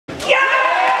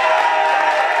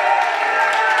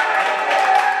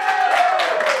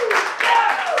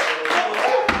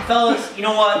fellas, you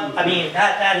know what? I mean,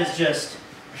 that is just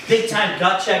big time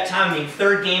gut check time. I mean,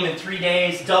 third game in 3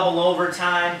 days, double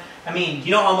overtime. I mean,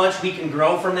 you know how much we can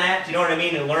grow from that? Do you know what I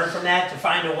mean? And learn from that to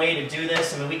find a way to do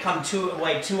this. I mean, we come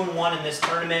away 2-1 in this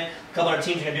tournament. A couple of our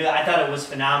teams are going to do that. I thought it was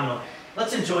phenomenal.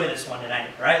 Let's enjoy this one tonight,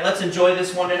 all right? Let's enjoy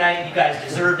this one tonight. You guys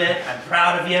deserved it. I'm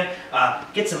proud of you.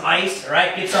 Get some ice, all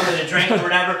right? Get something to drink or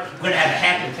whatever. We're going to have a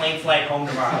happy plane flight home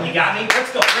tomorrow. You got me?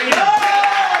 Let's go. Bring it on.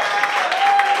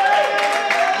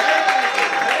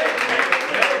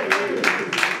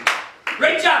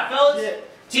 Great job, fellas.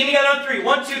 Team together on 3.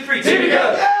 1, 2, 3. Team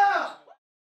together.